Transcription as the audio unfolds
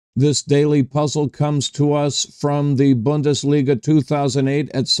This daily puzzle comes to us from the Bundesliga 2008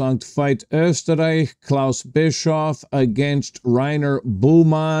 at St. Veit, Österreich. Klaus Bischoff against Rainer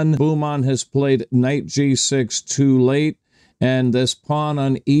Buhmann. Buhmann has played knight g6 too late, and this pawn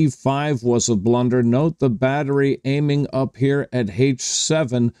on e5 was a blunder. Note the battery aiming up here at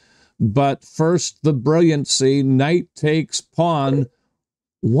h7, but first the brilliancy. Knight takes pawn.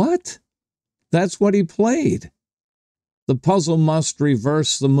 What? That's what he played. The puzzle must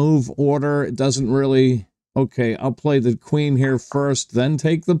reverse the move order. It doesn't really... Okay, I'll play the queen here first, then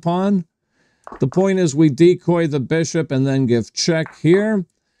take the pawn. The point is we decoy the bishop and then give check here.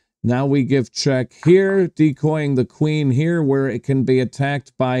 Now we give check here, decoying the queen here where it can be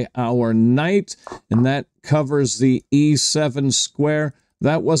attacked by our knight. And that covers the e7 square.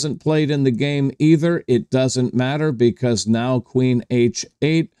 That wasn't played in the game either. It doesn't matter because now queen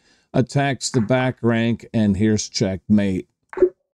h8 attacks the back rank, and here's checkmate.